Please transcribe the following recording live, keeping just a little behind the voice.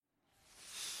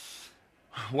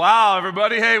Wow,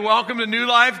 everybody. Hey, welcome to New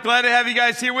Life. Glad to have you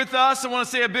guys here with us. I want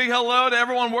to say a big hello to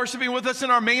everyone worshiping with us in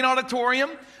our main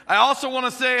auditorium. I also want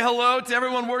to say hello to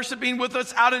everyone worshiping with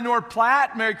us out in North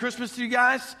Platte. Merry Christmas to you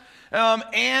guys.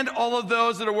 And all of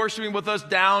those that are worshiping with us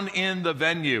down in the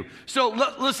venue. So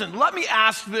listen, let me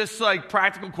ask this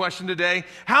practical question today.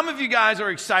 How many of you guys are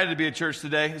excited to be at church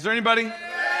today? Is there anybody?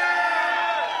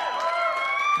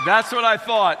 That's what I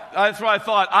thought.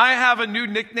 I have a new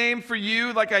nickname for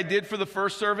you, like I did for the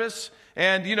first service.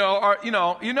 And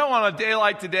on a day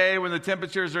like today, when the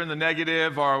temperatures are in the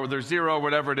negative or they're zero,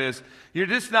 whatever it is, you're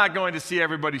just not going to see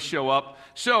everybody show up.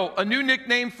 So a new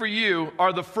nickname for you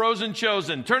are the Frozen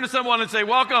Chosen. Turn to someone and say,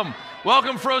 "Welcome,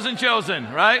 welcome, Frozen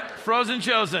Chosen." Right? Frozen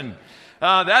Chosen.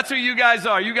 That's who you guys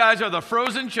are. You guys are the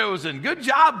Frozen Chosen. Good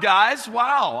job, guys.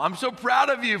 Wow. I'm so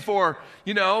proud of you for,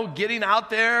 getting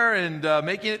out there and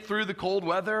making it through the cold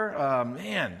weather.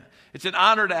 Man, it's an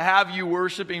honor to have you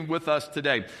worshiping with us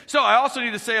today. So I also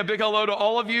need to say a big hello to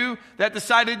all of you that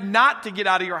decided not to get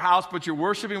out of your house, but you're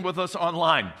worshiping with us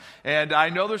online. And I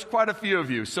know there's quite a few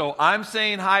of you. So I'm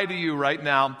saying hi to you right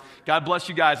now. God bless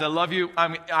you guys. I love you.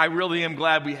 I really am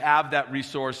glad we have that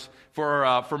resource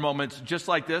for moments just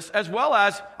like this, as well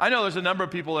as I know there's a number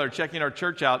of people that are checking our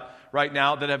church out right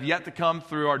now that have yet to come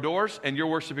through our doors, and you're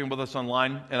worshiping with us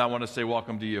online, and I want to say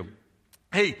welcome to you.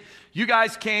 Hey, you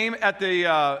guys came at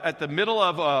the middle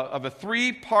of a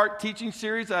 3-part teaching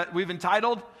series that we've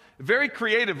entitled, very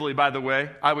creatively, by the way,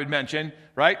 I would mention,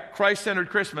 right? Christ-centered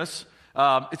Christmas.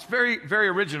 It's very, very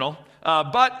original.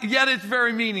 But yet it's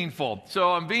very meaningful.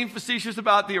 So I'm being facetious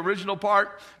about the original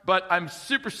part, but I'm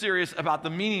super serious about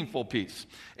the meaningful piece.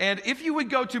 And if you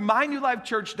would go to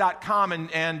mynewlifechurch.com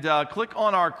and click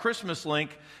on our Christmas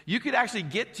link, you could actually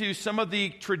get to some of the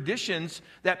traditions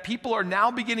that people are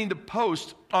now beginning to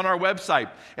post on our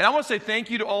website. And I want to say thank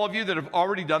you to all of you that have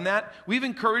already done that. We've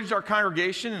encouraged our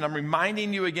congregation, and I'm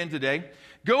reminding you again today,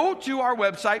 go to our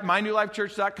website,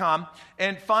 mynewlifechurch.com,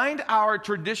 and find our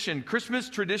tradition, Christmas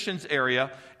traditions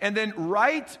area, and then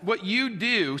write what you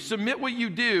do, submit what you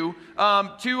do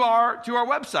to our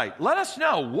website. Let us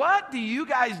know, what do you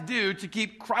guys do to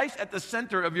keep Christ at the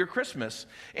center of your Christmas?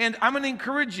 And I'm going to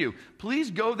encourage you,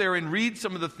 please go there and read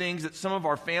some of the things that some of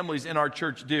our families in our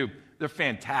church do. They're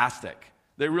fantastic.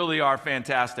 They really are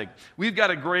fantastic. We've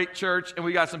got a great church, and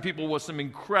we got some people with some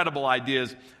incredible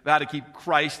ideas about how to keep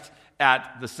Christ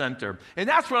at the center. And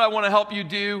that's what I want to help you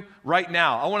do right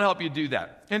now. I want to help you do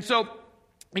that. And so,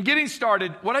 in getting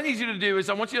started, what I need you to do is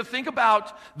I want you to think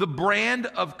about the brand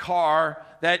of car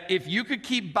that if you could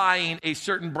keep buying a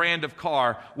certain brand of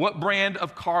car, what brand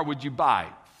of car would you buy?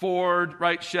 Ford,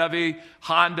 right? Chevy,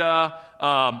 Honda,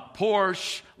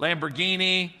 Porsche,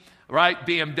 Lamborghini, right?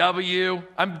 BMW.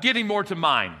 I'm getting more to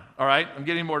mine. All right, I'm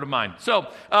getting more to mine. So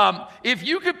if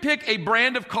you could pick a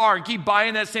brand of car and keep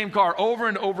buying that same car over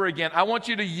and over again, I want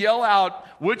you to yell out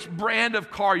which brand of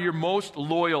car you're most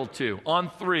loyal to on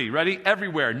 3. Ready?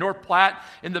 Everywhere. North Platte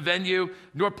in the venue.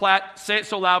 North Platte, say it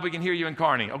so loud we can hear you in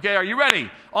Kearney. Okay, are you ready?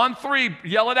 On 3,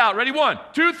 yell it out. Ready? 1,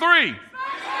 2, 3.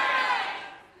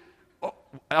 Oh,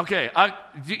 okay,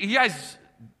 you guys,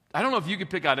 I don't know if you could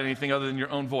pick out anything other than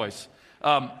your own voice.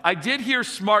 I did hear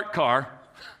smart car.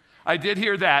 I did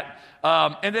hear that.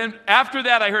 And then after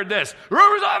that, I heard this.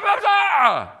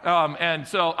 And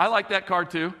so I like that car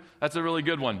too. That's a really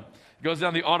good one. It goes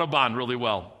down the Autobahn really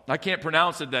well. I can't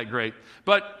pronounce it that great.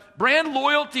 But brand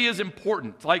loyalty is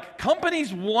important. Like,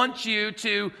 companies want you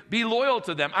to be loyal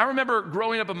to them. I remember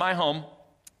growing up in my home,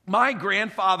 my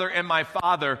grandfather and my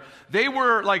father, they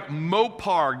were like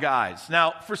Mopar guys.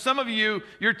 Now, for some of you,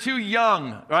 you're too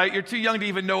young, right? You're too young to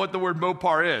even know what the word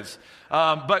Mopar is.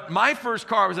 But my first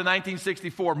car was a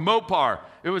 1964 Mopar.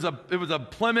 It was a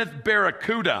Plymouth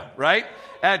Barracuda, right?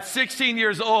 At 16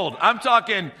 years old. I'm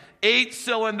talking 8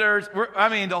 cylinders.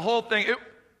 The whole thing.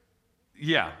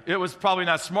 It was probably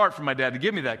not smart for my dad to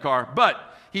give me that car, but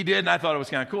he did, and I thought it was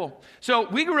kind of cool. So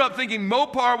we grew up thinking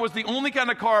Mopar was the only kind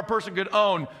of car a person could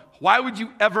own. Why would you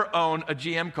ever own a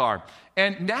GM car?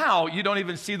 And now you don't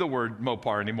even see the word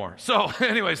Mopar anymore. So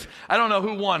anyways, I don't know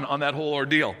who won on that whole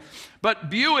ordeal. But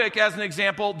Buick, as an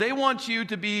example, they want you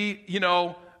to be,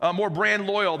 more brand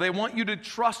loyal. They want you to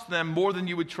trust them more than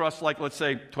you would trust, like, let's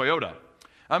say, Toyota.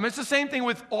 It's the same thing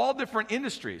with all different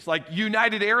industries, like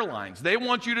United Airlines. They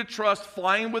want you to trust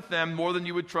flying with them more than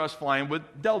you would trust flying with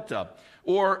Delta.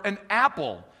 Or an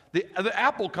Apple, the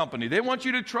Apple company. They want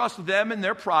you to trust them and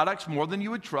their products more than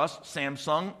you would trust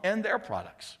Samsung and their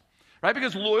products. Right?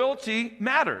 Because loyalty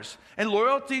matters. And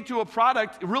loyalty to a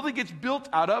product really gets built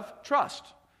out of trust.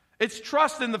 It's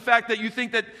trust in the fact that you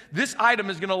think that this item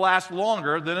is going to last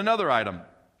longer than another item.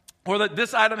 or that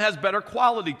this item has better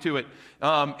quality to it,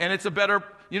 and it's a better,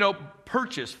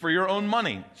 purchase for your own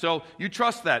money. So you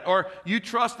trust that, or you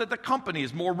trust that the company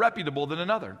is more reputable than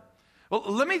another. Well,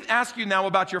 let me ask you now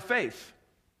about your faith.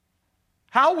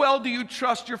 How well do you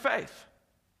trust your faith?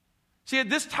 See, at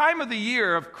this time of the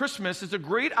year of Christmas, it's a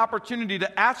great opportunity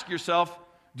to ask yourself,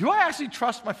 do I actually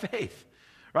trust my faith?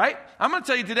 Right? I'm going to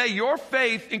tell you today, your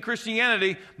faith in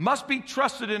Christianity must be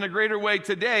trusted in a greater way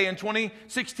today in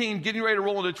 2016, getting ready to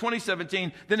roll into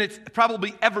 2017, than it's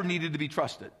probably ever needed to be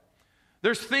trusted.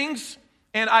 There's things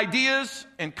and ideas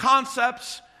and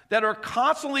concepts that are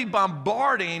constantly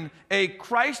bombarding a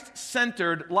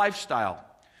Christ-centered lifestyle.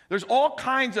 There's all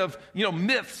kinds of,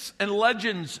 myths and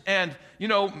legends and,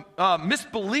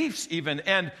 misbeliefs even,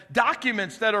 and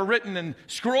documents that are written and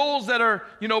scrolls that are,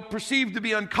 perceived to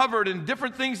be uncovered, and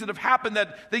different things that have happened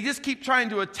that they just keep trying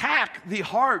to attack the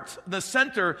heart, the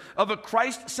center of a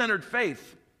Christ-centered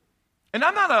faith. And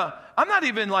I'm not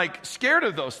even scared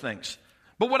of those things.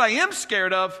 But what I am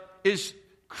scared of is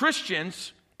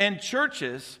Christians and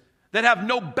churches that have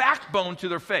no backbone to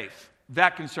their faith.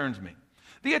 That concerns me.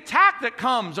 The attack that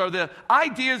comes, or the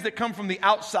ideas that come from the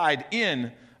outside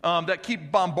in, that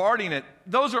keep bombarding it,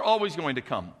 those are always going to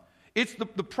come. It's the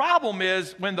problem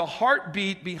is when the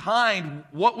heartbeat behind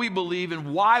what we believe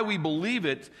and why we believe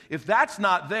it, if that's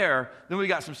not there, then we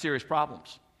got some serious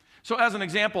problems. So as an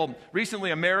example,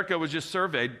 recently America was just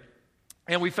surveyed,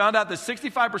 and we found out that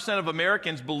 65% of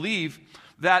Americans believe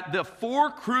that the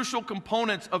 4 crucial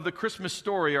components of the Christmas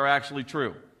story are actually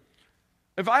true.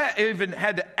 If I even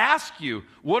had to ask you,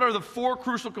 what are the 4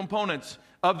 crucial components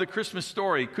of the Christmas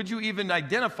story, could you even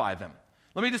identify them?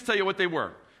 Let me just tell you what they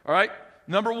were, all right?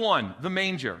 Number 1, the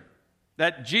manger.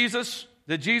 That Jesus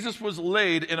was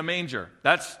laid in a manger.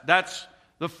 That's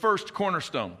the first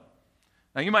cornerstone.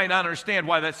 Now, you might not understand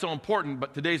why that's so important,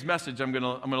 but today's message, I'm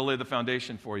gonna lay the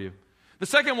foundation for you. The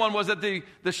second one was that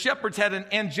the shepherds had an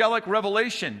angelic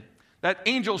revelation, that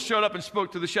angels showed up and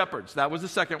spoke to the shepherds. That was the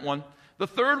second one. The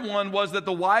third one was that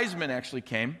the wise men actually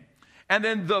came. And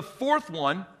then the fourth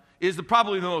one is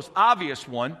probably the most obvious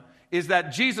one, is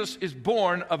that Jesus is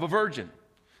born of a virgin.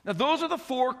 Now, those are the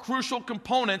 4 crucial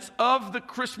components of the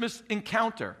Christmas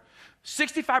encounter.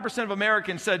 65% of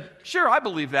Americans said, sure, I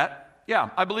believe that. Yeah,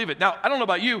 I believe it. Now, I don't know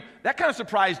about you, that kind of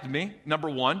surprised me, number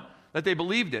 1, that they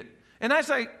believed it. And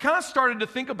as I kind of started to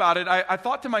think about it, I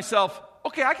thought to myself,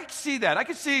 okay, I could see that. I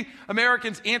could see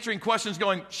Americans answering questions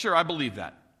going, sure, I believe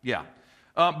that. Yeah.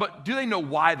 But do they know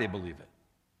why they believe it?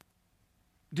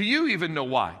 Do you even know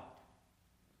why?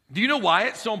 Do you know why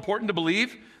it's so important to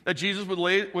believe that Jesus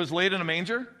was laid in a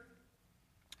manger?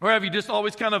 Or have you just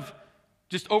always kind of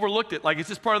just overlooked it, like it's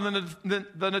just part of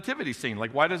the nativity scene?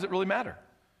 Like, why does it really matter?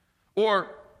 Or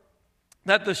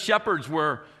that the shepherds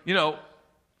were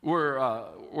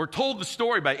told the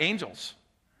story by angels.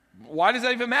 Why does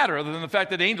that even matter, other than the fact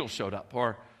that angels showed up?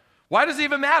 Or why does it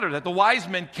even matter that the wise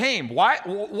men came?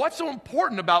 What's so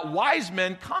important about wise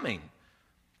men coming?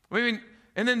 I mean,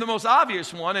 and then the most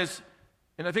obvious one is,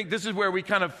 and I think this is where we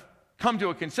kind of come to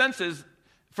a consensus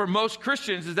for most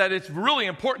Christians, is that it's really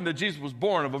important that Jesus was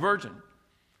born of a virgin,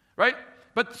 right?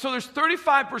 But so there's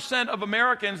 35% of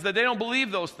Americans that they don't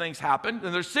believe those things happened,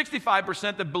 and there's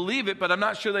 65% that believe it, but I'm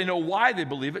not sure they know why they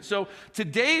believe it. So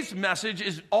today's message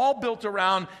is all built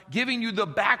around giving you the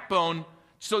backbone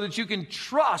so that you can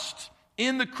trust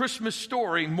in the Christmas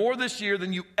story more this year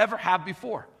than you ever have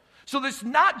before. So it's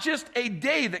not just a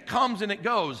day that comes and it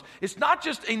goes. It's not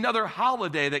just another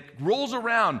holiday that rolls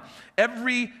around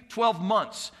every 12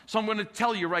 months. So I'm going to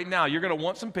tell you right now, you're going to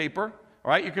want some paper. All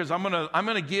right, because I'm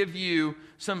gonna give you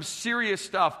some serious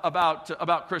stuff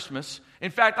about Christmas.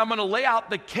 In fact, I'm gonna lay out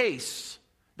the case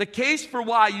for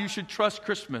why you should trust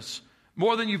Christmas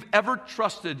more than you've ever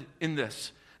trusted in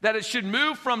this. That it should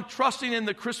move from trusting in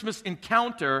the Christmas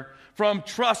encounter, from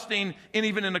trusting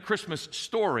even in a Christmas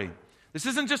story. This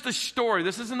isn't just a story.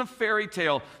 This isn't a fairy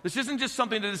tale. This isn't just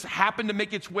something that has happened to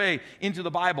make its way into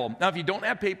the Bible. Now, if you don't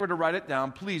have paper to write it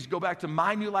down, please go back to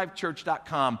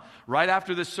mynewlifechurch.com right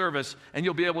after this service, and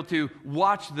you'll be able to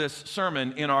watch this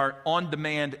sermon in our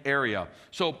on-demand area.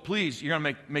 So please, you're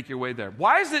going to make your way there.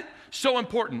 Why is it so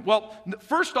important? Well,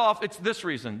 first off, it's this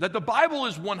reason, that the Bible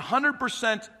is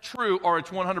 100% true or it's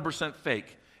 100%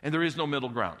 fake, and there is no middle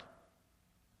ground.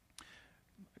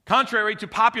 Contrary to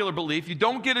popular belief, you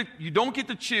don't get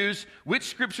to choose which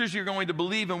scriptures you're going to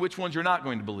believe and which ones you're not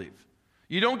going to believe.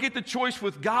 You don't get the choice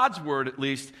with God's word, at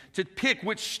least, to pick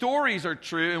which stories are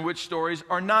true and which stories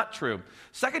are not true.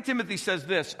 2 Timothy says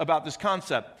this about this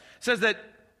concept. It says that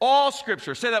all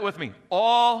scripture, say that with me,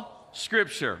 all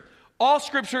scripture All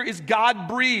Scripture is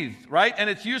God-breathed, right? And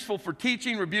it's useful for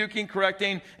teaching, rebuking,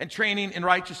 correcting, and training in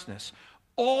righteousness.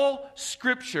 All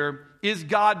Scripture is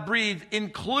God-breathed,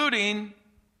 including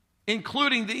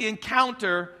the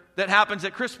encounter that happens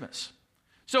at Christmas.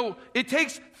 So it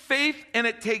takes faith and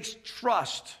it takes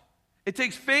trust. It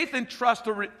takes faith and trust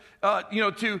to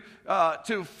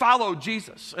follow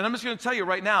Jesus. And I'm just going to tell you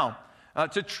right now,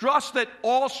 to trust that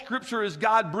all Scripture is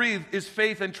God-breathed is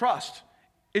faith and trust.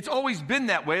 It's always been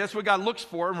that way. That's what God looks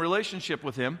for in relationship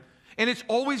with Him. And it's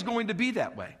always going to be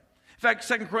that way. In fact,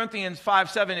 2 Corinthians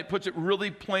 5:7, it puts it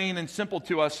really plain and simple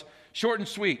to us, short and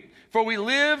sweet. For we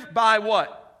live by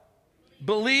what?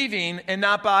 Believing and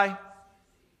not by...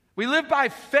 We live by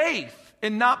faith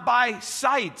and not by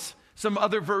sight, some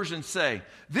other versions say.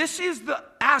 This is the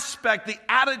aspect, the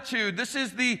attitude, this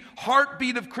is the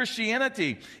heartbeat of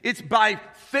Christianity. It's by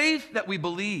faith that we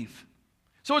believe.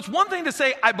 So it's one thing to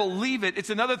say, I believe it.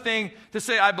 It's another thing to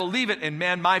say, I believe it, and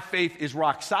man, my faith is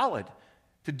rock solid.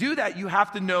 To do that, you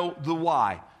have to know the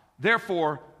why.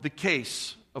 Therefore, the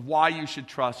case of why you should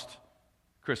trust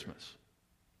Christmas.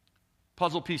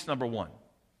 Puzzle piece number one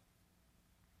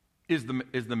is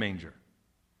the manger.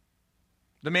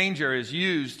 The manger is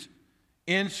used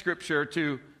in Scripture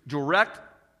to direct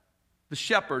the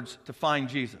shepherds to find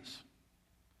Jesus.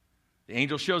 The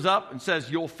angel shows up and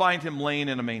says, you'll find him laying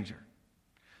in a manger.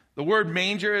 The word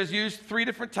manger is used 3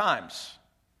 different times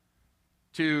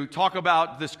to talk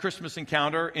about this Christmas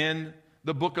encounter in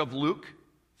the book of Luke.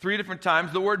 3 different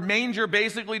times. The word manger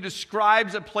basically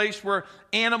describes a place where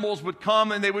animals would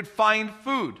come and they would find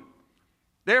food.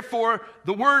 Therefore,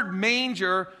 the word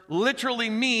manger literally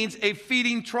means a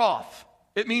feeding trough.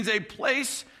 It means a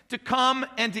place to come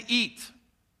and to eat.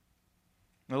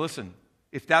 Now listen,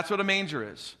 if that's what a manger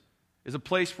is a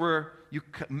place where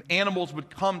animals would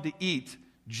come to eat,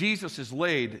 Jesus is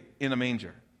laid in a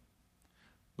manger.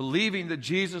 Believing that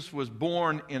Jesus was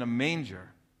born in a manger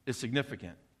is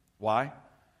significant. Why?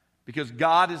 Because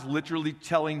God is literally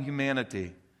telling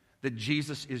humanity that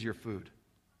Jesus is your food.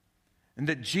 And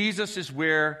that Jesus is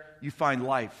where you find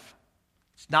life.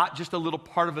 It's not just a little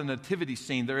part of a nativity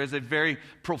scene. There is a very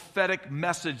prophetic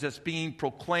message that's being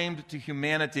proclaimed to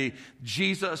humanity.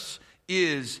 Jesus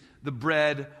is the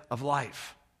bread of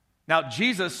life. Now,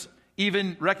 Jesus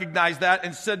even recognized that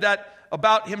and said that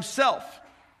about himself.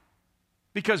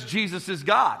 Because Jesus is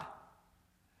God.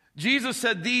 Jesus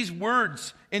said these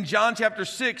words in John chapter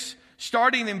 6,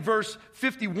 starting in verse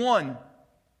 51.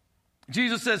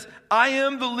 Jesus says, I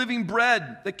am the living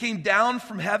bread that came down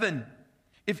from heaven.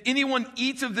 If anyone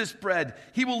eats of this bread,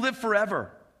 he will live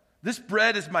forever. This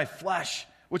bread is my flesh,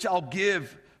 which I'll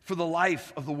give for the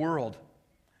life of the world.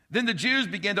 Then the Jews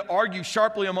began to argue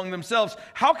sharply among themselves,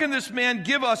 how can this man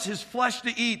give us his flesh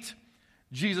to eat?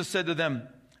 Jesus said to them,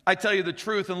 I tell you the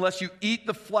truth, unless you eat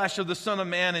the flesh of the Son of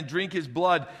Man and drink his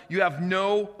blood, you have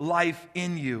no life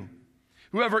in you.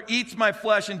 Whoever eats my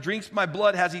flesh and drinks my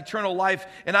blood has eternal life,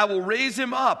 and I will raise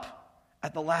him up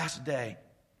at the last day.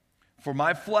 For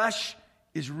my flesh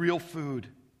is real food,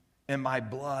 and my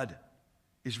blood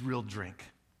is real drink.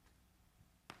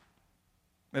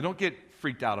 Now, don't get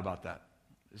freaked out about that.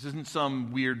 This isn't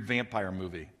some weird vampire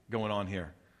movie going on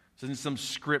here. This isn't some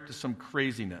script, some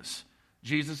craziness.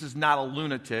 Jesus is not a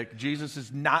lunatic. Jesus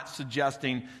is not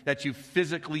suggesting that you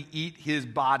physically eat his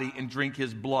body and drink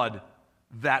his blood.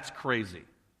 That's crazy.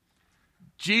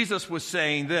 Jesus was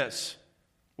saying this.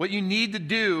 What you need to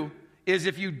do is,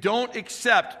 if you don't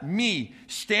accept me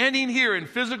standing here in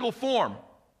physical form,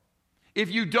 if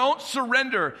you don't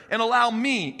surrender and allow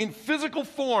me in physical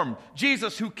form,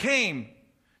 Jesus who came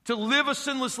to live a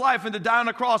sinless life and to die on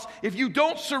a cross, if you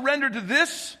don't surrender to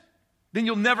this, then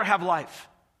you'll never have life.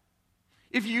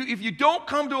 If you don't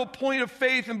come to a point of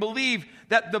faith and believe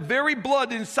that the very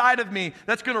blood inside of me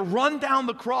that's going to run down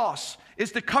the cross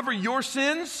is to cover your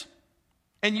sins,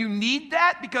 and you need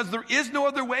that because there is no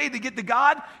other way to get to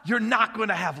God, you're not going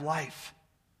to have life.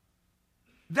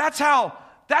 That's how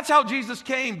Jesus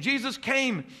came. Jesus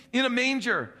came in a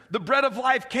manger. The bread of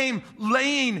life came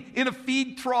laying in a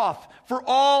feed trough for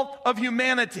all of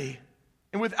humanity.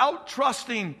 And without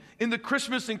trusting in the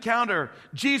Christmas encounter,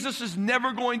 Jesus is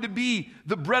never going to be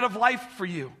the bread of life for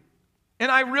you. And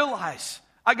I realize,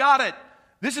 I got it.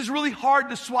 This is really hard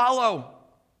to swallow.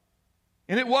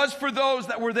 And it was for those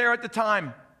that were there at the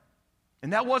time.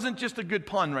 And that wasn't just a good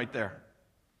pun right there.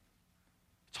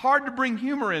 It's hard to bring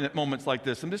humor in at moments like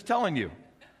this. I'm just telling you.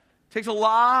 It takes a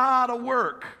lot of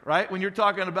work, right? When you're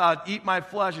talking about eat my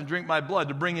flesh and drink my blood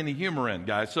to bring any humor in,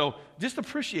 guys. So just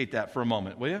appreciate that for a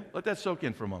moment, will you? Let that soak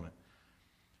in for a moment.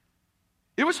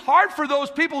 It was hard for those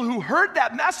people who heard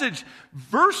that message.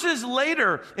 Verses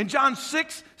later, in John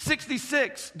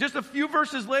 6:66, just a few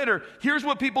verses later, here's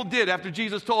what people did after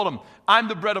Jesus told them, I'm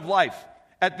the bread of life.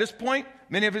 At this point,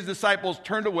 many of his disciples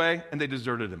turned away and they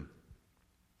deserted him.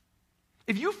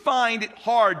 If you find it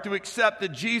hard to accept that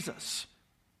Jesus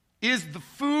is the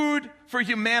food for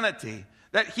humanity,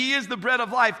 that he is the bread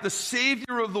of life, the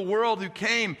Savior of the world who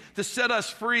came to set us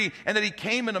free, and that he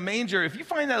came in a manger. If you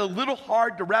find that a little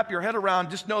hard to wrap your head around,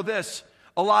 just know this,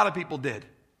 a lot of people did.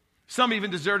 Some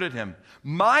even deserted him.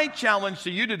 My challenge to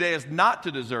you today is not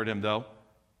to desert him, though,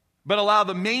 but allow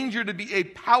the manger to be a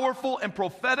powerful and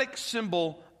prophetic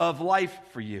symbol of life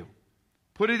for you.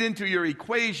 Put it into your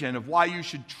equation of why you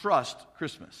should trust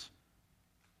Christmas.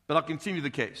 But I'll continue the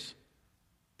case.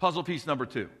 Puzzle piece number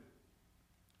 2.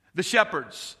 The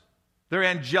shepherds, their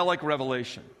angelic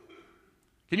revelation.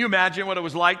 Can you imagine what it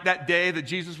was like that day that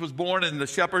Jesus was born and the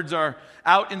shepherds are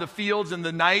out in the fields and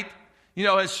the night,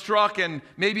 has struck and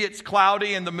maybe it's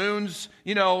cloudy and the moon's,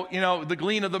 the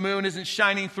gleam of the moon isn't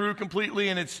shining through completely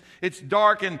and it's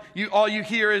dark and all you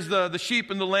hear is the sheep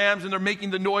and the lambs and they're making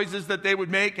the noises that they would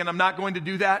make, and I'm not going to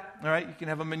do that. All right, you can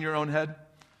have them in your own head.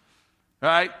 All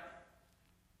right?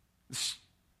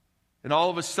 And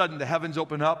all of a sudden, the heavens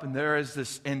open up, and there is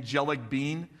this angelic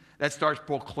being that starts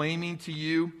proclaiming to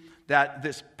you that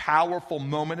this powerful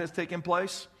moment has taken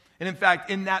place. And in fact,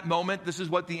 in that moment, this is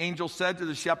what the angel said to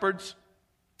the shepherds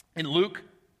in Luke.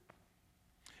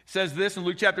 It says this in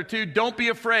Luke chapter 2, don't be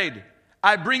afraid.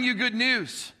 I bring you good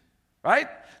news, right?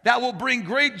 That will bring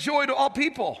great joy to all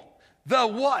people. The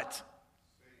what?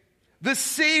 The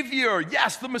Savior,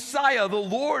 yes, the Messiah, the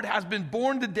Lord has been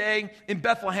born today in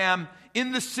Bethlehem,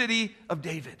 in the city of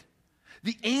David.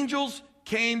 The angels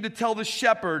came to tell the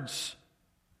shepherds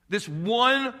this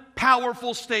one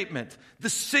powerful statement. The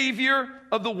Savior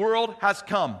of the world has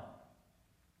come.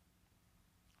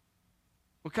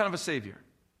 What kind of a Savior?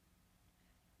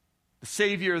 The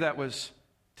Savior that was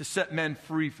to set men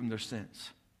free from their sins.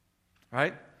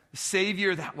 Right? The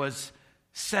Savior that was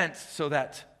sent so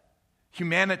that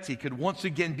humanity could once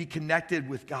again be connected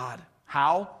with God.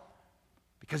 How?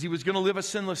 Because he was going to live a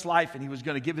sinless life and he was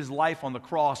going to give his life on the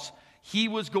cross. He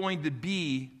was going to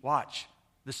be, watch,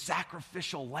 the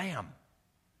sacrificial lamb.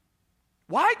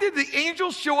 Why did the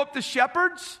angels show up to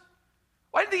shepherds?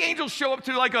 Why did the angels show up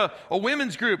to like a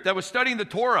women's group that was studying the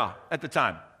Torah at the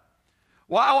time?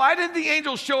 Why didn't the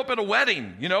angels show up at a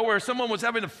wedding, where someone was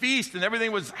having a feast and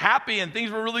everything was happy and things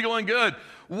were really going good?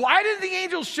 Why did the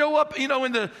angels show up, in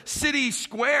the city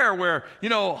square where,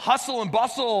 hustle and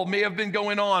bustle may have been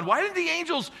going on? Why did the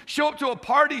angels show up to a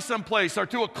party someplace or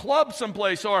to a club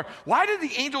someplace? Or why did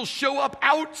the angels show up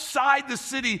outside the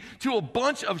city to a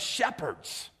bunch of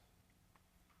shepherds?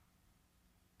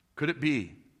 Could it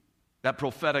be that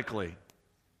prophetically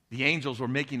the angels were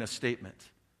making a statement?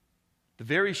 The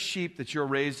very sheep that you're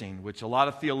raising, which a lot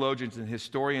of theologians and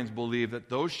historians believe that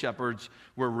those shepherds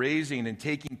were raising and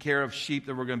taking care of sheep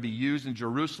that were going to be used in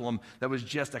Jerusalem that was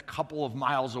just a couple of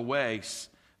miles away,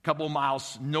 a couple of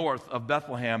miles north of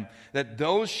Bethlehem, that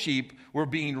those sheep were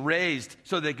being raised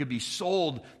so they could be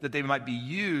sold, that they might be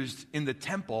used in the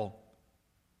temple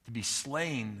to be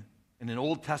slain in an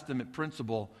Old Testament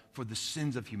principle for the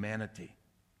sins of humanity.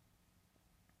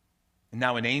 And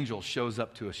now an angel shows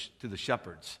up to the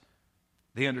shepherds.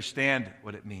 They understand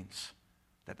what it means,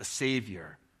 that the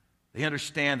Savior, they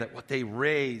understand that what they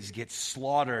raise gets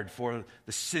slaughtered for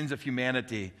the sins of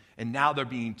humanity. And now they're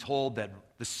being told that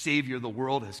the Savior of the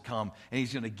world has come and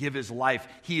he's going to give his life.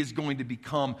 He is going to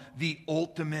become the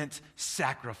ultimate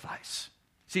sacrifice.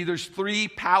 See, there's 3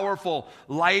 powerful,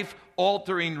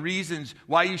 life-altering reasons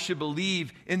why you should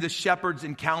believe in the shepherd's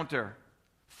encounter.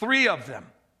 3 of them.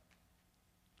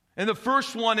 And the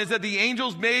first one is that the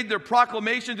angels made their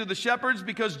proclamation to the shepherds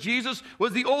because Jesus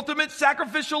was the ultimate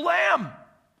sacrificial lamb.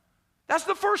 That's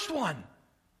the first one.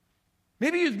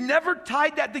 Maybe you've never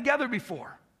tied that together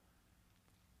before.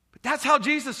 But that's how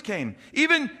Jesus came.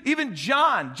 Even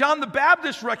John the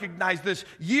Baptist recognized this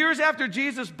years after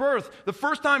Jesus' birth. The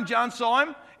first time John saw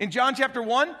him, in John chapter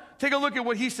 1, take a look at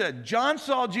what he said. John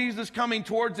saw Jesus coming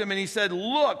towards him and he said,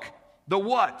 look, the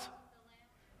what?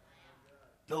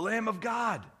 The Lamb of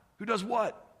God. Who does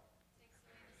what?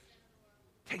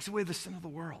 Takes away the sin of the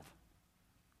world.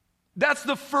 That's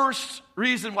the first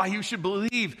reason why you should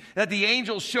believe that the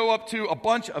angels show up to a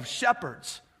bunch of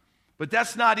shepherds. But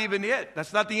that's not even it.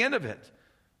 That's not the end of it.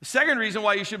 The second reason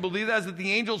why you should believe that is that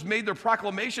the angels made their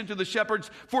proclamation to the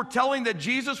shepherds, foretelling that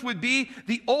Jesus would be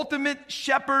the ultimate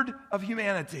shepherd of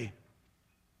humanity.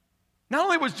 Not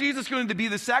only was Jesus going to be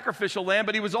the sacrificial lamb,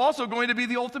 but he was also going to be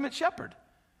the ultimate shepherd.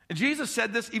 And Jesus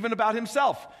said this even about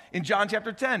himself in John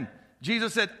chapter 10.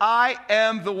 Jesus said, I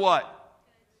am the what?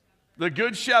 The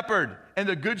good shepherd. And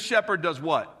the good shepherd does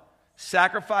what?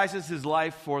 Sacrifices his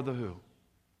life for the who?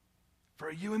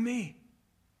 For you and me.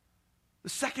 The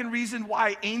second reason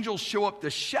why angels show up to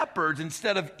shepherds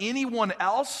instead of anyone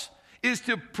else is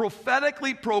to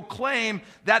prophetically proclaim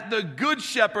that the good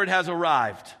shepherd has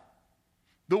arrived.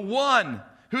 The one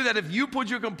who, that if you put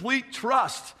your complete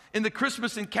trust in the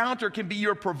Christmas encounter, can be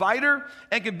your provider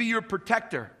and can be your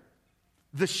protector.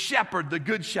 The shepherd, the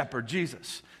good shepherd,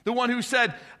 Jesus. The one who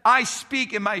said, I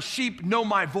speak and my sheep know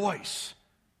my voice.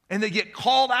 And they get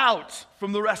called out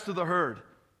from the rest of the herd.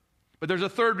 But there's a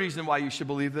third reason why you should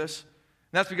believe this.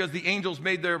 And that's because the angels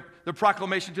made their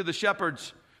proclamation to the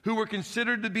shepherds, who were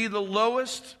considered to be the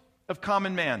lowest of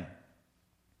common man,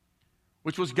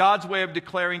 which was God's way of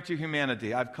declaring to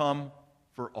humanity, I've come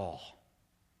for all.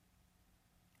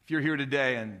 If you're here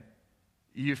today and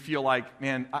you feel like,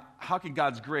 man, how can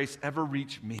God's grace ever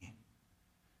reach me?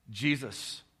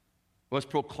 Jesus was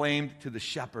proclaimed to the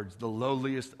shepherds, the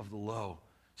lowliest of the low,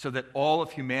 so that all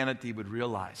of humanity would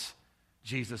realize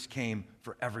Jesus came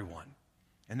for everyone.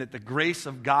 And that the grace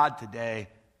of God today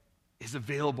is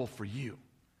available for you.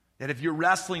 That if you're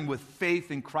wrestling with faith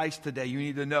in Christ today, you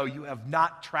need to know you have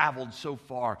not traveled so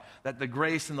far that the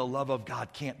grace and the love of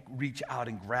God can't reach out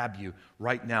and grab you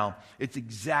right now. It's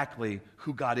exactly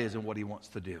who God is and what he wants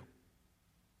to do.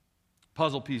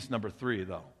 Puzzle piece number 3,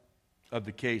 though, of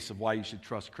the case of why you should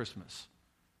trust Christmas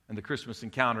and the Christmas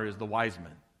encounter is the wise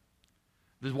men.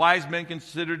 The wise men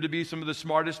considered to be some of the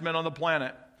smartest men on the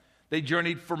planet. They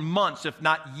journeyed for months, if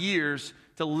not years,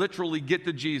 to literally get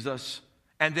to Jesus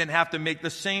and then have to make the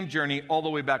same journey all the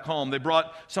way back home. They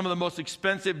brought some of the most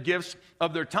expensive gifts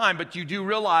of their time, but you do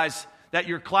realize that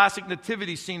your classic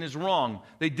nativity scene is wrong.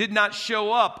 They did not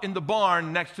show up in the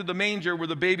barn next to the manger where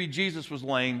the baby Jesus was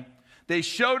laying. They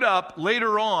showed up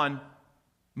later on,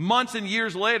 months and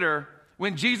years later,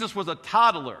 when Jesus was a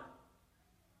toddler.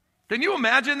 Can you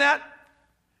imagine that?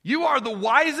 You are the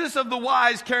wisest of the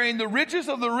wise, carrying the richest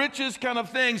of the richest kind of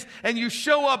things, and you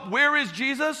show up, where is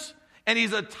Jesus? And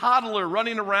he's a toddler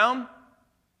running around.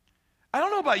 I don't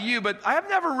know about you, but I have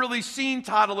never really seen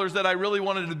toddlers that I really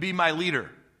wanted to be my leader.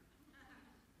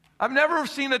 I've never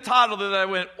seen a toddler that I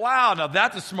went, wow, now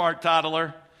that's a smart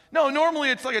toddler. No, normally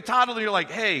it's like a toddler, you're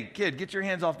like, hey, kid, get your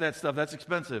hands off that stuff, that's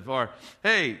expensive. Or,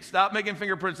 hey, stop making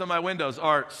fingerprints on my windows.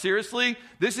 Or, seriously,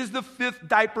 this is the 5th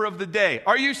diaper of the day.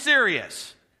 Are you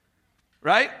serious?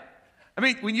 Right? I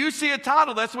mean, when you see a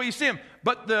toddler, that's the way you see him.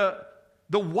 But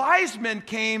the wise men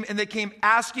came, and they came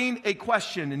asking a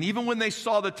question. And even when they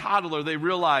saw the toddler, they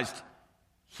realized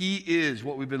he is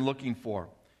what we've been looking for.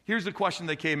 Here's the question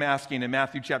they came asking in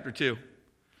Matthew chapter 2.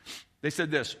 They said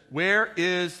this, where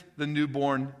is the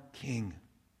newborn king?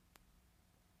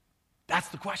 That's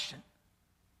the question.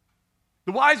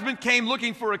 The wise men came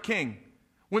looking for a king.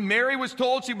 When Mary was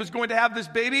told she was going to have this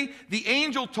baby, the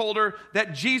angel told her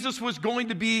that Jesus was going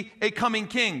to be a coming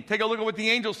king. Take a look at what the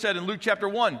angel said in Luke chapter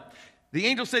 1. The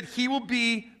angel said, he will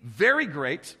be very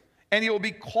great, and he will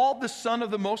be called the Son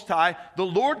of the Most High. The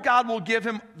Lord God will give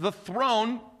him the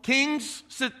throne. Kings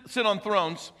sit on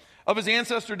thrones of his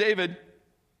ancestor David.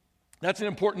 That's an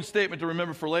important statement to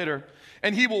remember for later.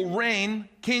 And he will reign,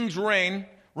 kings reign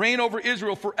over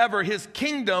Israel forever. His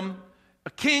kingdom, a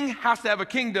king has to have a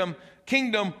kingdom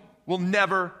will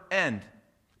never end.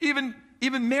 Even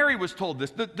Mary was told this.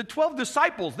 The 12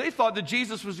 disciples, they thought that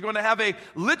Jesus was going to have a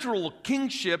literal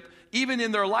kingship even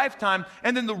in their lifetime.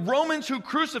 And then the Romans who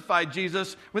crucified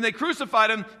Jesus, when they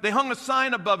crucified him, they hung a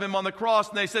sign above him on the cross,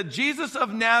 and they said, Jesus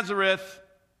of Nazareth,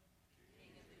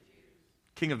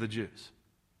 King of the Jews.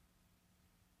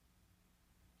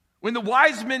 When the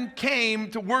wise men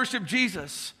came to worship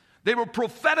Jesus, they were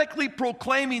prophetically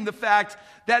proclaiming the fact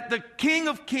that the King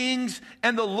of Kings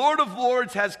and the Lord of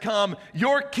Lords has come.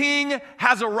 Your King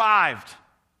has arrived.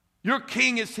 Your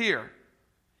King is here.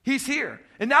 He's here.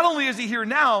 And not only is he here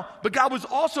now, but God was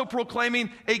also proclaiming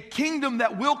a kingdom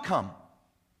that will come.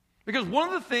 Because one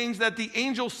of the things that the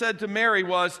angel said to Mary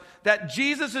was that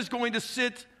Jesus is going to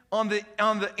sit on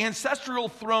the ancestral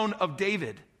throne of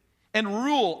David and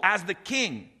rule as the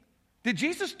king. Did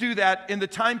Jesus do that in the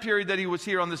time period that he was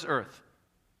here on this earth?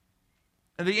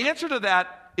 And the answer to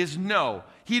that is no.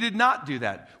 He did not do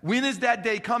that. When is that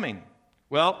day coming?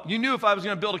 Well, you knew if I was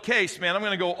going to build a case, man, I'm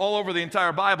going to go all over the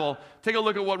entire Bible. Take a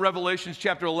look at what Revelation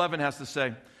chapter 11 has to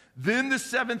say. Then the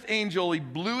 7th angel, he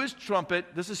blew his trumpet.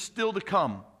 This is still to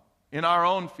come in our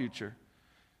own future.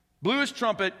 Blew his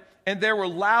trumpet, and there were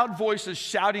loud voices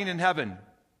shouting in heaven.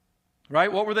 Right?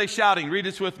 What were they shouting? Read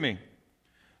this with me.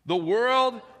 The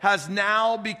world has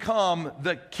now become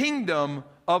the kingdom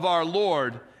of our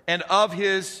Lord and of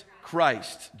his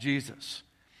Christ, Jesus.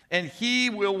 And he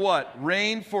will what?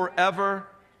 Reign forever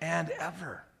and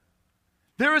ever.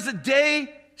 There is a day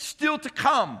still to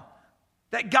come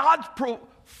that God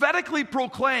prophetically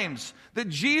proclaims that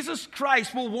Jesus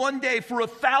Christ will one day for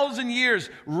 1,000 years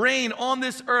reign on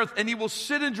this earth, and he will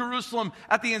sit in Jerusalem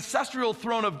at the ancestral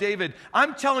throne of David.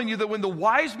 I'm telling you that when the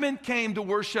wise men came to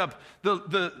worship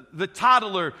the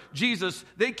toddler Jesus,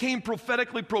 they came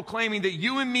prophetically proclaiming that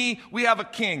you and me, we have a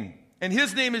king, and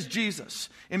his name is Jesus.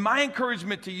 And my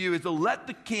encouragement to you is to let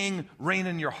the king reign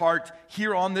in your heart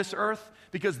here on this earth,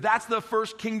 because that's the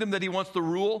first kingdom that he wants to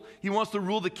rule. He wants to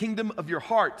rule the kingdom of your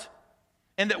heart.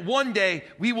 And that one day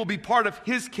we will be part of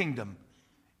his kingdom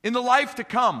in the life to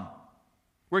come,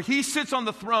 where he sits on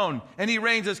the throne and he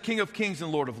reigns as King of Kings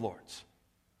and Lord of Lords.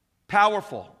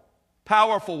 Powerful,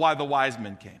 powerful why the wise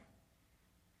men came.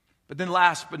 But then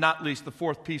last but not least, the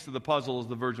fourth piece of the puzzle is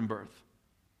the virgin birth.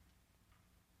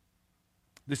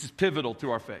 This is pivotal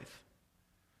to our faith.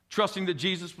 Trusting that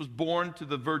Jesus was born to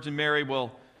the Virgin Mary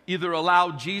will either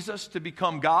allow Jesus to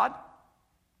become God,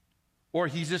 or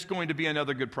he's just going to be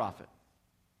another good prophet.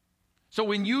 So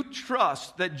when you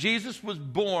trust that Jesus was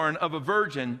born of a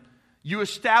virgin, you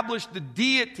establish the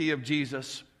deity of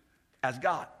Jesus as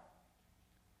God.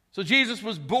 So Jesus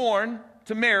was born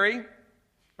to Mary,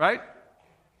 right?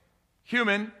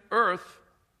 Human, earth,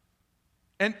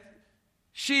 and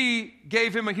she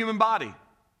gave him a human body.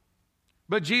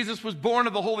 But Jesus was born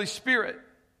of the Holy Spirit,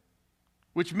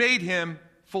 which made him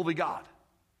fully God.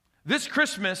 This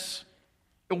Christmas,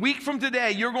 a week from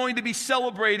today, you're going to be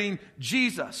celebrating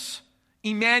Jesus,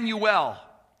 Emmanuel,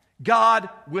 God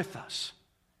with us.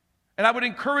 And I would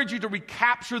encourage you to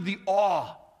recapture the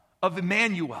awe of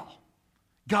Emmanuel,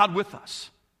 God with us.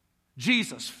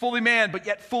 Jesus, fully man, but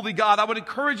yet fully God. I would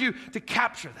encourage you to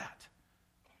capture that.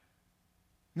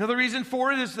 Another reason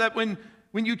for it is that when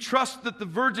you trust that the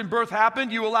virgin birth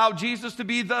happened, you allow Jesus to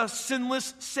be the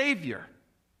sinless Savior.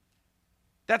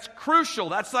 That's crucial.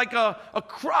 That's like a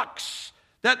crux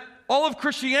that all of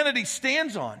Christianity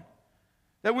stands on.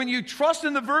 That when you trust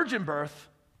in the virgin birth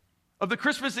of the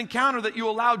Christmas encounter, that you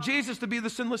allow Jesus to be the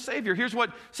sinless Savior. Here's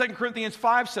what 2 Corinthians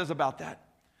 5 says about that.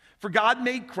 For God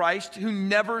made Christ, who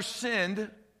never sinned,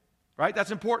 right?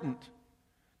 That's important,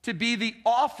 to be the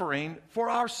offering for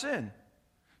our sin,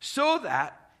 so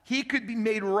that he could be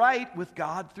made right with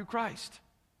God through Christ.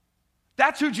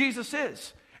 That's who Jesus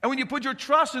is. And when you put your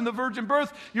trust in the virgin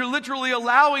birth, you're literally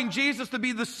allowing Jesus to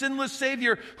be the sinless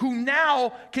Savior who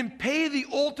now can pay the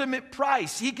ultimate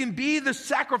price. He can be the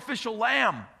sacrificial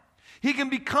lamb. He can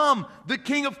become the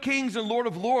King of Kings and Lord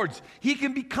of Lords. He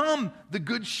can become the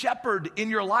good shepherd in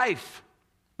your life.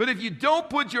 But if you don't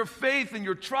put your faith and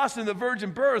your trust in the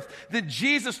virgin birth, then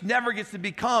Jesus never gets to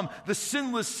become the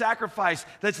sinless sacrifice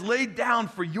that's laid down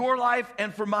for your life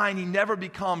and for mine. He never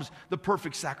becomes the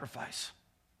perfect sacrifice.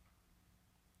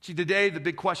 See, today the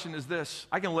big question is this.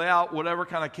 I can lay out whatever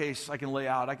kind of case I can lay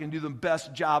out. I can do the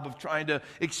best job of trying to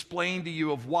explain to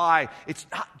you of why it's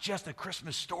not just a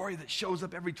Christmas story that shows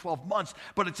up every 12 months,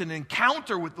 but it's an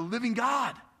encounter with the living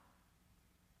God.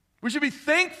 We should be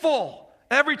thankful.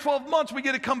 Every 12 months we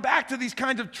get to come back to these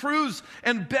kinds of truths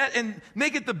and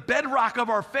make it the bedrock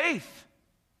of our faith.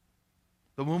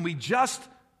 But when we just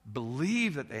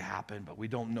believe that they happened, but we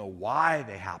don't know why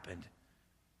they happened,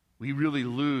 we really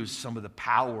lose some of the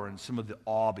power and some of the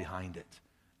awe behind it.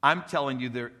 I'm telling you,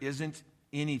 there isn't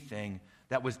anything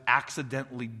that was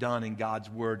accidentally done in God's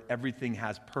word. Everything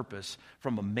has purpose,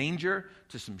 from a manger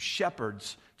to some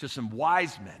shepherds to some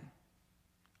wise men.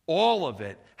 All of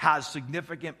it has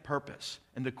significant purpose.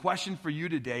 And the question for you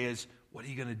today is, what are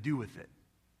you going to do with it?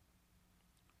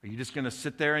 Are you just going to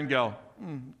sit there and go,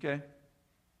 okay,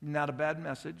 not a bad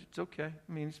message, it's okay.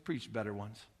 I mean, he's preached better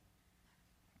ones.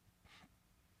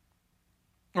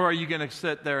 Or are you going to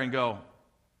sit there and go,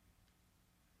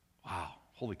 wow,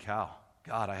 holy cow,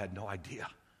 God, I had no idea.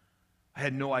 I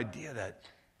had no idea that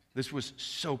this was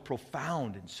so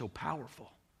profound and so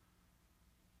powerful.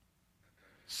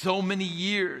 So many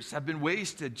years have been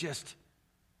wasted just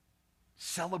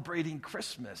celebrating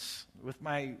Christmas with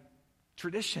my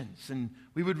traditions. And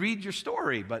we would read your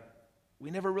story, but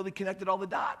we never really connected all the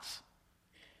dots.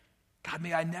 God,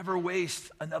 may I never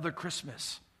waste another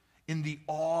Christmas in the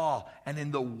awe and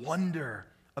in the wonder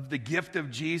of the gift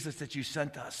of Jesus that you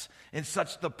sent us, in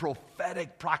such the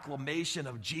prophetic proclamation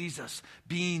of Jesus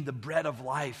being the bread of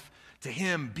life, to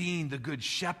him being the good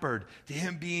shepherd, to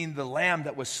him being the lamb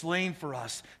that was slain for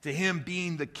us, to him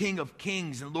being the King of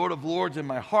Kings and Lord of Lords in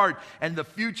my heart, and the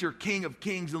future King of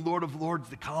Kings and Lord of Lords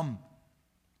to come.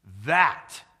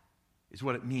 That is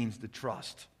what it means to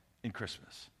trust in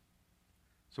Christmas.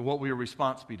 So what will your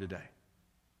response be today?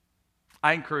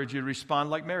 I encourage you to respond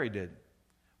like Mary did.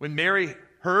 When Mary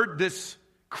heard this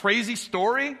crazy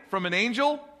story from an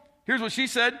angel, here's what she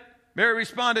said. Mary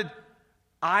responded,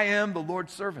 I am the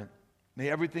Lord's servant. May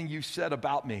everything you said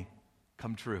about me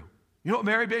come true. You know what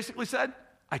Mary basically said?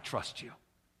 I trust you.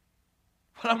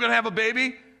 When I'm going to have a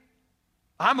baby,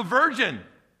 I'm a virgin.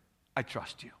 I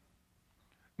trust you.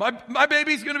 My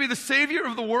baby's going to be the Savior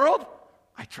of the world.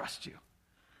 I trust you.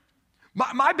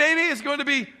 My baby is going to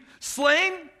be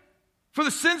slain for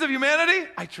the sins of humanity.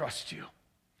 I trust you.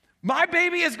 My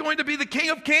baby is going to be the King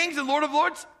of Kings and Lord of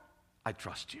Lords. I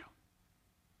trust you.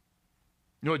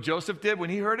 You know what Joseph did when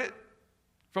he heard it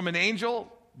from an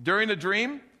angel during a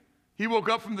dream? He woke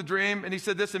up from the dream and he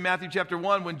said this in Matthew chapter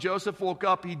 1. When Joseph woke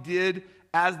up, he did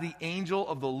as the angel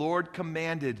of the Lord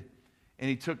commanded, and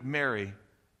he took Mary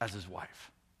as his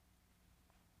wife.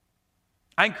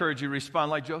 I encourage you to respond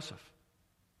like Joseph.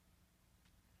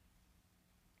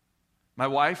 My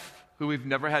wife, who we've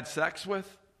never had sex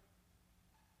with,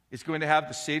 is going to have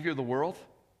the Savior of the world.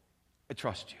 I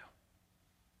trust you.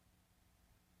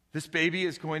 This baby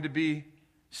is going to be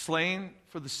slain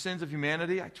for the sins of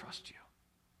humanity. I trust you.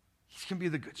 He's going to be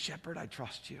the Good Shepherd. I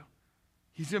trust you.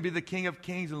 He's going to be the King of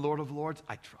Kings and Lord of Lords.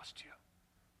 I trust you.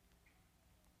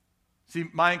 See,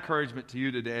 my encouragement to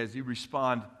you today is you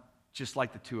respond just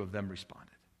like the two of them responded.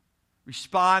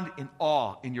 Respond in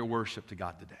awe in your worship to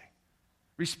God today.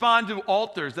 Respond to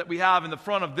altars that we have in the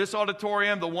front of this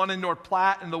auditorium, the one in North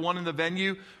Platte and the one in the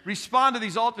venue. Respond to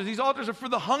these altars. These altars are for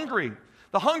the hungry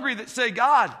that say,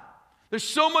 God, there's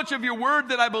so much of your word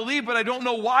that I believe, but I don't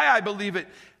know why I believe it.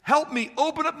 Help me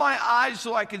open up my eyes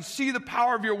so I can see the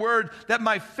power of your word, that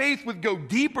my faith would go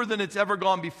deeper than it's ever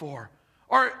gone before.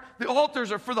 Or the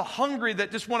altars are for the hungry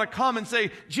that just want to come and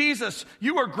say, Jesus,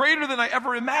 you are greater than I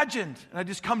ever imagined. And I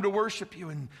just come to worship you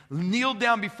and kneel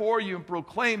down before you and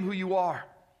proclaim who you are.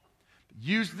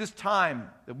 Use this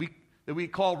time that we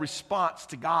call response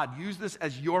to God. Use this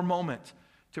as your moment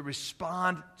to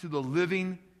respond to the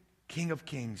living King of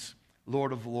Kings,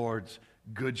 Lord of Lords,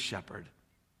 Good Shepherd.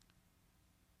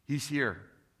 He's here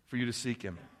for you to seek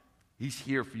him. He's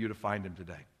here for you to find him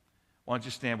today. Why don't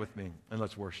you stand with me and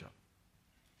let's worship.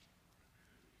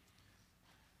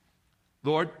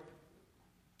 Lord,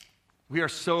 we are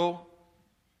so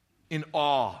in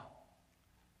awe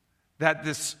that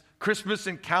this Christmas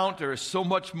encounter is so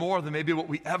much more than maybe what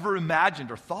we ever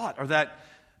imagined or thought, or that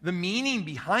the meaning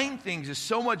behind things is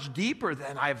so much deeper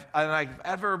than I've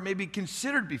ever maybe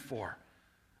considered before.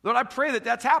 Lord, I pray that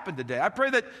that's happened today. I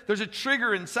pray that there's a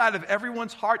trigger inside of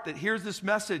everyone's heart that hears this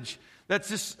message that's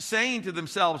just saying to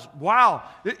themselves, wow,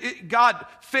 God,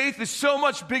 faith is so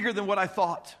much bigger than what I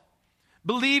thought.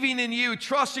 Believing in you,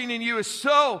 trusting in you is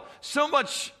so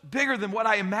much bigger than what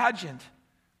I imagined.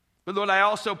 But Lord, I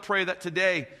also pray that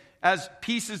today, as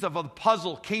pieces of a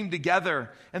puzzle came together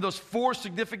and those 4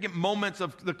 significant moments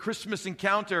of the Christmas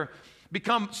encounter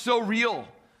become so real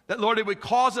that, Lord, it would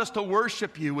cause us to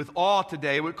worship you with awe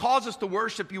today. It would cause us to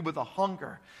worship you with a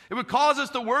hunger. It would cause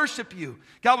us to worship you,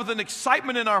 God, with an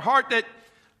excitement in our heart that,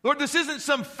 Lord, this isn't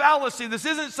some fallacy. This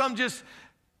isn't some just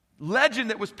legend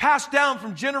that was passed down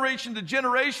from generation to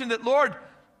generation, that, Lord,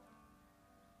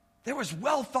 there was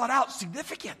well thought out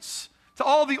significance to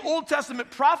all the Old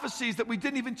Testament prophecies that we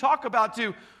didn't even talk about,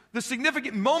 to the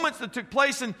significant moments that took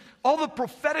place and all the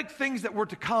prophetic things that were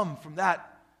to come from that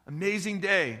amazing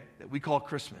day that we call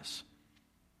Christmas.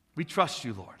 We trust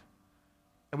you, Lord,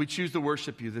 and we choose to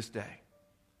worship you this day.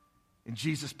 In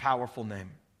Jesus' powerful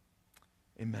name,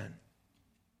 amen.